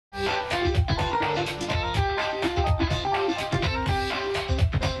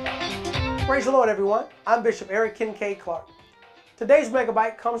Praise the Lord, everyone. I'm Bishop Eric Kincaid Clark. Today's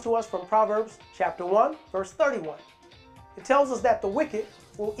Megabyte comes to us from Proverbs chapter 1, verse 31. It tells us that the wicked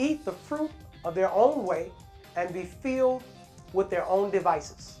will eat the fruit of their own way and be filled with their own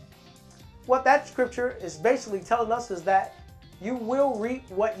devices. What that scripture is basically telling us is that you will reap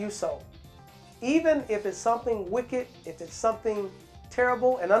what you sow. Even if it's something wicked, if it's something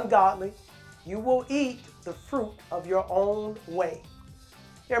terrible and ungodly, you will eat the fruit of your own way.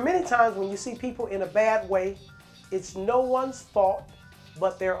 There are many times when you see people in a bad way, it's no one's fault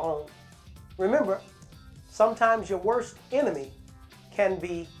but their own. Remember, sometimes your worst enemy can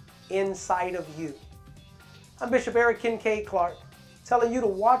be inside of you. I'm Bishop Eric Kincaid Clark, telling you to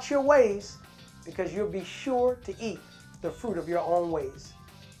watch your ways because you'll be sure to eat the fruit of your own ways.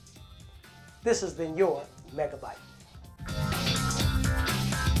 This has been your Megabyte.